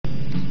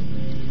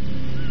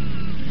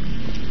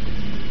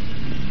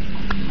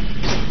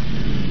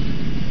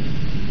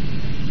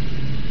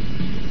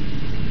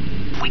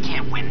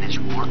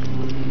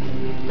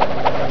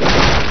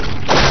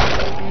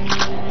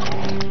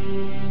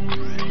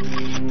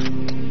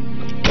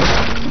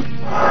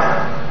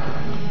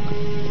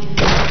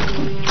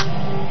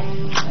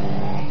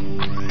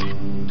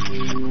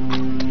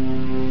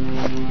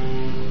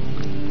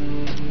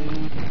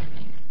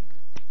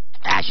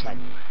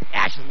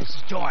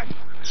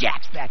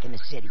back in the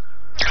city.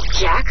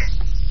 Jack,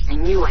 I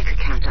knew I could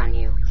count on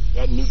you.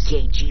 That new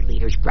KG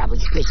leader's probably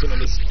pissing in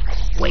his...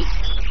 Wait,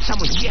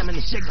 someone's jamming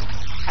the signal.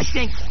 I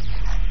think...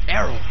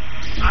 Errol.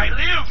 I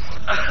live!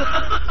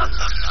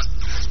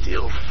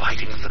 Still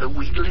fighting for the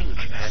weak link,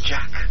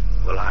 Jack?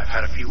 Well, I've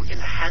had a few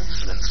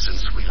enhancements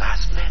since we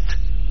last met.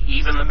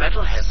 Even the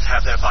metalheads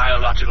have their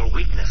biological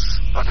weakness.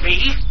 But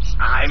me,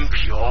 I'm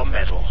pure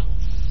metal.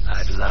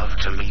 I'd love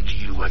to meet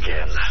you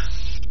again.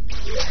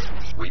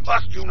 We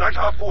must unite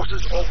our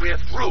forces or we're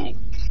through.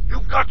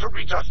 You've got to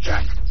reach us,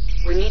 Jack.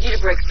 We need you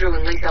to break through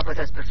and link up with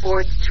us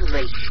before it's too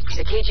late.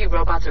 The KG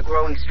robots are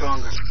growing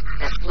stronger.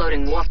 That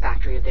floating war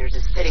factory of theirs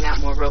is spitting out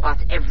more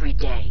robots every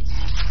day.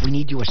 We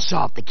need to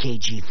assault the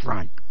KG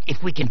front.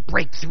 If we can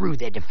break through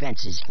their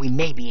defenses, we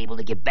may be able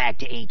to get back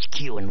to HQ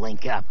and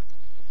link up.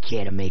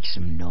 Care to make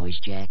some noise,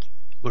 Jack?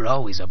 We're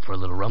always up for a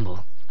little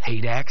rumble.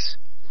 Hey, Dax?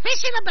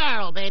 Fish in a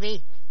barrel,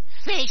 baby.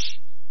 Fish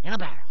in a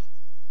barrel.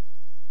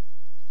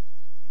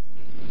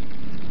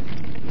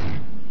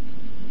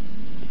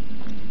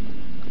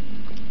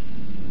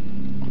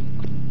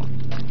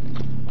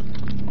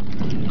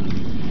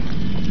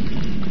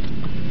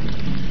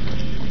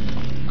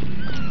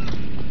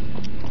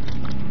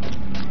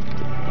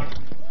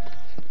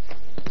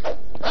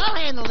 I'll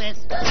handle this.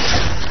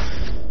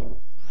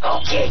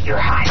 Okay, you're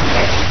hot and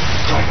heavy.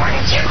 Don't run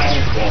into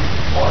anything,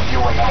 or you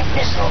and that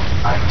missile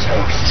are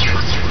toast.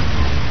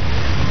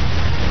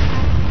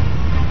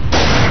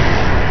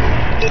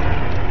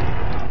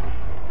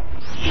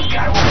 You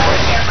gotta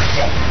avoid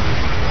everything.